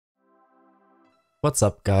What's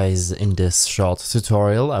up guys, in this short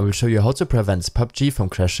tutorial I will show you how to prevent PUBG from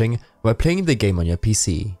crashing while playing the game on your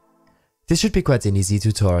PC. This should be quite an easy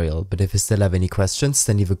tutorial, but if you still have any questions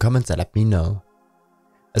then leave a comment and let me know.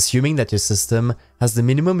 Assuming that your system has the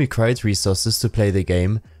minimum required resources to play the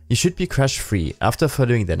game, you should be crash free after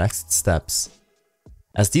following the next steps.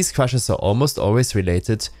 As these crashes are almost always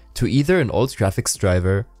related to either an old graphics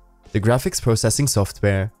driver, the graphics processing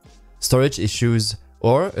software, storage issues,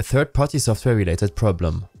 or a third-party software related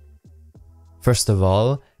problem. First of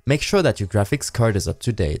all, make sure that your graphics card is up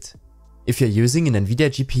to date. If you're using an Nvidia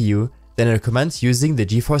GPU, then I recommend using the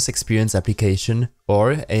GeForce Experience application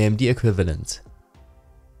or AMD equivalent.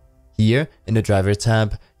 Here, in the driver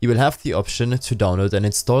tab, you will have the option to download and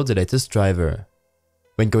install the latest driver.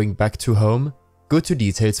 When going back to home, go to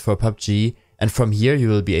details for PUBG, and from here you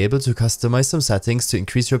will be able to customize some settings to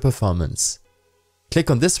increase your performance. Click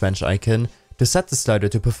on this wrench icon to set the slider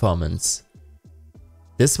to performance.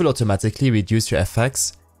 This will automatically reduce your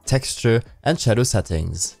FX, texture and shadow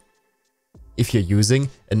settings. If you're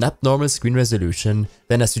using an abnormal screen resolution,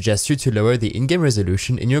 then I suggest you to lower the in-game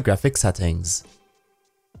resolution in your graphics settings.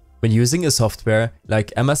 When using a software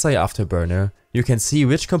like MSI Afterburner, you can see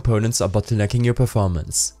which components are bottlenecking your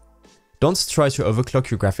performance. Don't try to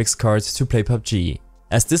overclock your graphics card to play PUBG,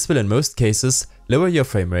 as this will in most cases lower your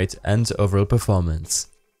frame rate and overall performance.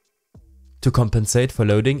 To compensate for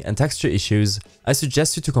loading and texture issues, I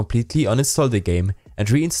suggest you to completely uninstall the game and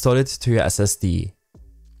reinstall it to your SSD.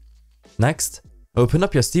 Next, open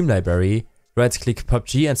up your Steam library, right-click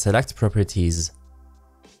PUBG and select Properties.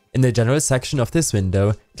 In the General section of this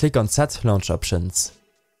window, click on Set Launch Options.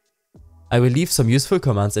 I will leave some useful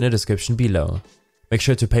commands in the description below. Make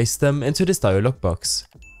sure to paste them into this dialog box.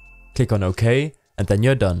 Click on OK and then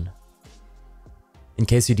you're done. In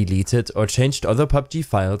case you deleted or changed other PUBG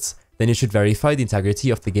files, then you should verify the integrity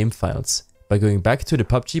of the game files by going back to the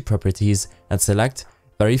PUBG properties and select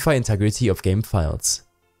Verify Integrity of Game Files.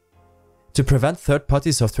 To prevent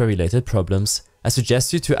third-party software related problems, I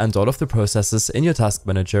suggest you to end all of the processes in your task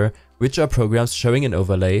manager which are programs showing an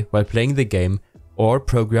overlay while playing the game, or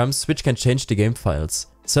programs which can change the game files,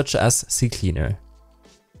 such as CCleaner.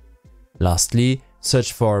 Lastly,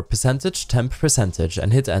 search for %temp%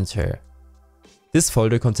 and hit enter. This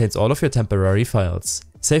folder contains all of your temporary files,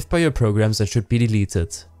 saved by your programs and should be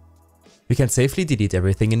deleted. You can safely delete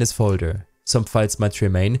everything in this folder. Some files might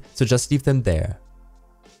remain, so just leave them there.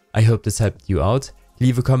 I hope this helped you out.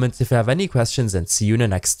 Leave a comment if you have any questions and see you in the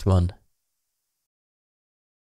next one.